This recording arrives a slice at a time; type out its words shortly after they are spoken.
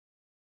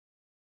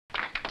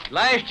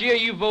Last year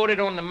you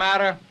voted on the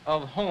matter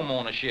of home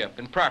ownership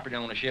and property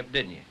ownership,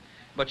 didn't you?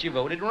 But you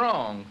voted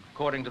wrong.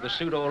 According to the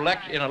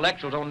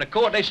pseudo-intellectuals on the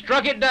court, they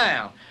struck it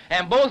down.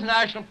 And both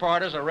national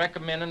parties are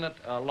recommending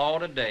a law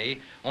today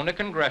on the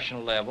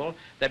congressional level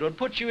that would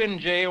put you in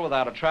jail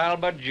without a trial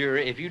by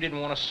jury if you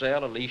didn't want to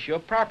sell or lease your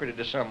property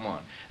to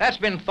someone. That's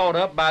been thought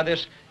up by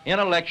this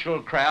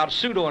intellectual crowd,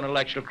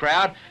 pseudo-intellectual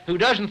crowd, who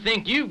doesn't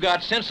think you've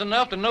got sense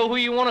enough to know who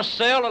you want to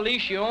sell or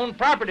lease your own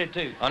property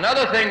to.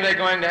 Another thing they're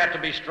going to have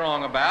to be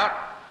strong about,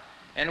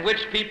 and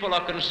which people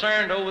are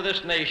concerned over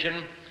this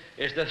nation,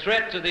 is the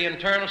threat to the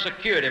internal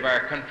security of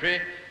our country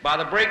by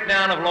the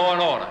breakdown of law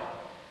and order.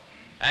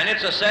 And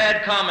it's a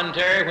sad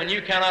commentary when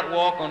you cannot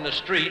walk on the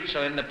streets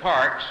or in the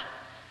parks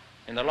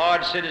in the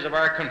large cities of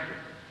our country.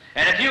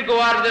 And if you go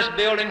out of this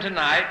building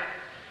tonight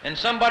and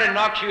somebody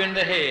knocks you in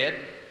the head,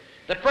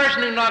 the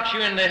person who knocks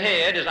you in the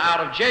head is out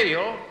of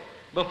jail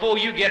before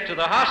you get to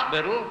the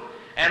hospital,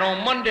 and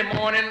on Monday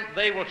morning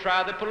they will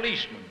try the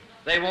policeman.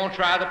 They won't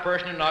try the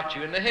person who knocked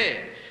you in the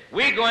head.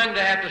 We're going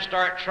to have to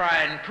start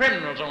trying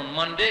criminals on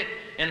Monday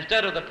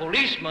instead of the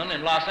policeman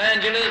in Los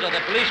Angeles or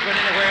the policeman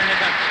anywhere in the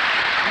country.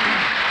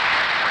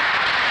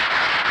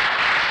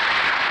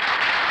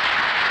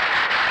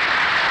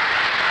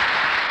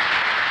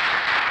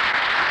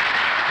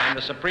 And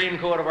the Supreme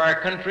Court of our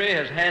country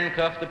has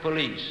handcuffed the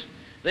police.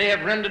 They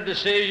have rendered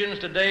decisions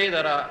today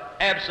that are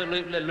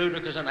absolutely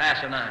ludicrous and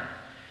asinine.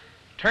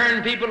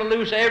 Turn people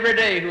loose every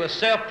day who are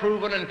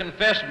self-proven and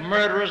confessed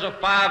murderers of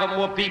 5 or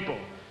more people.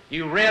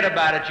 You read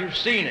about it, you've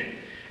seen it.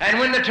 And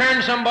when they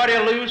turn somebody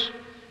loose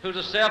who's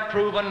a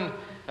self-proven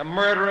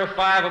murderer of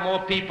 5 or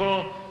more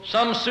people,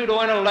 some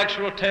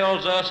pseudo-intellectual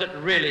tells us that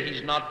really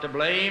he's not to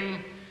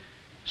blame.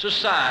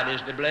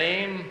 Society's to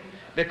blame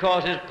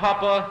because his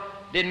papa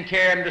didn't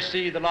care him to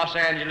see the Los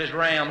Angeles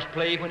Rams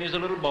play when he was a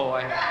little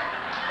boy.